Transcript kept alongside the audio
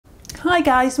Hi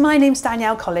guys, my name's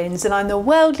Danielle Collins and I'm the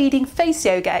world leading face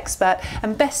yoga expert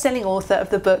and best-selling author of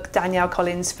the book Danielle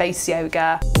Collins Face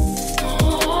Yoga.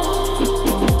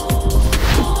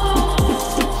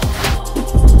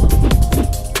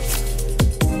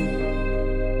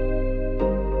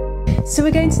 So we're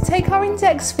going to take our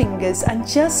index fingers and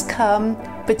just come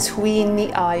between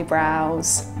the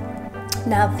eyebrows.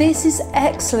 Now this is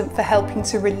excellent for helping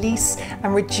to release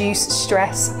and reduce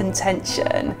stress and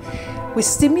tension. We're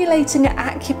stimulating an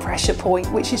acupressure point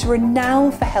which is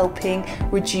renowned for helping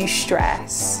reduce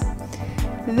stress.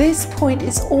 This point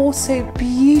is also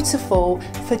beautiful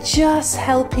for just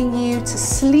helping you to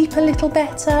sleep a little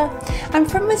better, and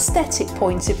from an aesthetic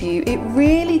point of view it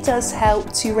really does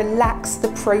help to relax the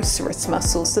procerus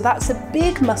muscle. So that's a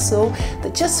big muscle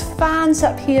that just fans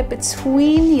up here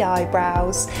between the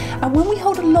eyebrows, and when we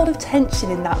hold a lot of tension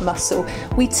in that muscle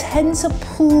we tend to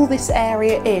pull this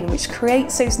area in, which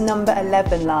creates those number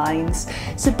 11 lines.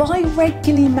 So by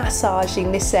regularly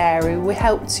massaging this area we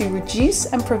help to reduce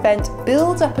and prevent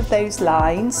build up of those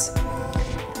lines,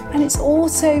 and it's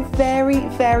also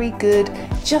very good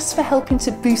just for helping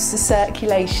to boost the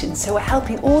circulation. So we're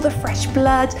helping all the fresh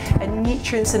blood and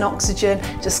nutrients and oxygen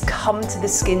just come to the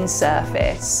skin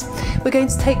surface. We're going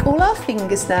to take all our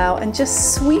fingers now and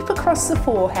just sweep across the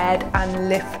forehead and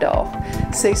lift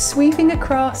off. So sweeping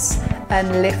across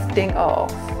and lifting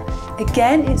off.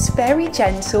 Again, it's very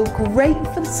gentle, great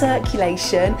for the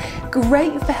circulation,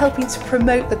 great for helping to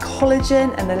promote the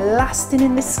collagen and elastin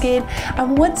in the skin,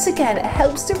 and once again it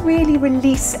helps to really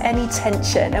release any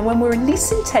tension. And when we're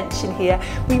releasing tension here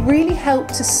we really help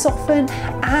to soften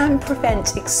and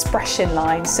prevent expression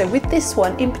lines. So with this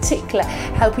one in particular,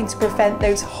 helping to prevent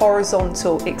those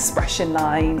horizontal expression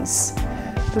lines.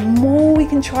 The more we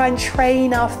can try and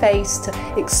train our face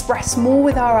to express more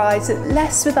with our eyes and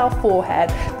less with our forehead,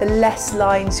 the less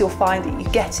lines you'll find that you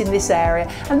get in this area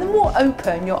and the more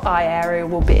open your eye area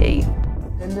will be.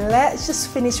 And let's just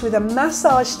finish with a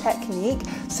massage technique.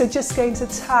 So just going to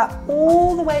tap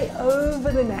all the way over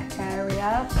the neck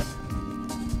area.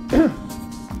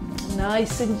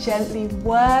 Nice and gently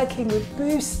working with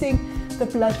boosting the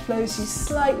blood flow as you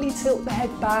slightly tilt the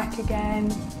head back again.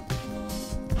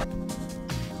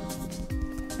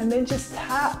 And then just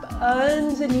tap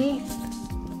underneath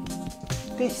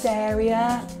this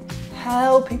area,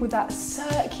 helping with that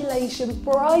circulation,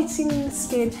 brightening the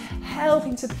skin,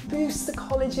 helping to boost the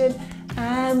collagen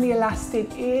and the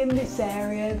elastin in this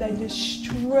area. Then just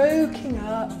stroking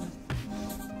up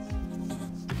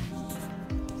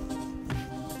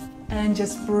and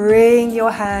just bring your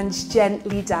hands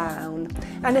gently down.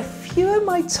 And a few of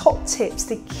my top tips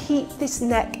to keep this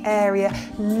neck area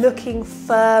looking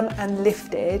firm and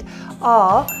lifted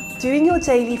are doing your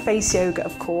daily face yoga,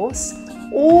 of course,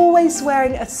 always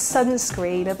wearing a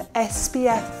sunscreen of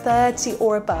SPF 30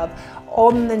 or above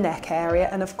on the neck area,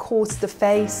 and of course the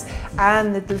face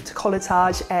and the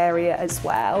décolletage area as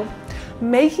well.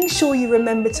 Making sure you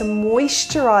remember to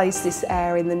moisturize this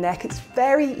area in the neck. It's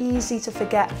very easy to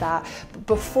forget that, but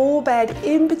before bed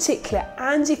in particular,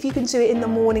 and if you can do it in the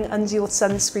morning under your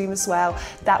sunscreen as well,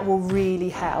 that will really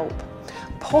help.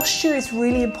 Posture is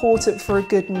really important for a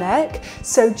good neck,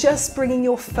 so just bringing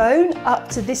your phone up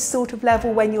to this sort of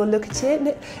level when you're looking at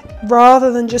it,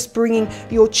 rather than just bringing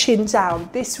your chin down.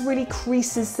 This really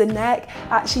creases the neck,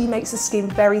 actually makes the skin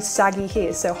very saggy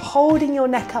here, so holding your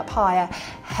neck up higher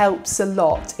helps a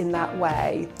lot in that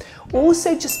way.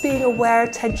 Also just being aware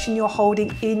of tension you're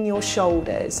holding in your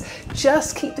shoulders.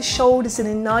 Just keep the shoulders in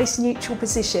a nice neutral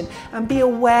position and be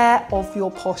aware of your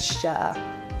posture.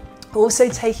 Also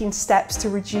taking steps to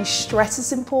reduce stress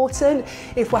is important.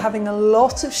 If we're having a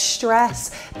lot of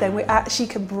stress, then we actually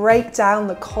can break down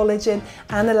the collagen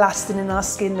and elastin in our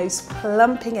skin, those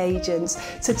plumping agents.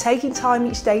 So taking time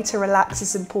each day to relax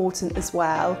is important as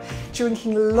well.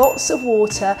 Drinking lots of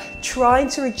water, trying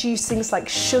to reduce things like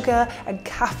sugar and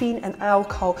caffeine and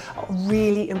alcohol are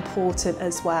really important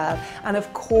as well. And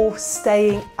of course,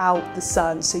 staying out the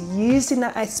sun. So using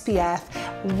that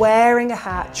SPF, wearing a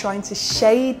hat, trying to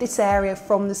shade this area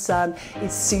from the sun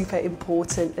is super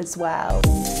important as well.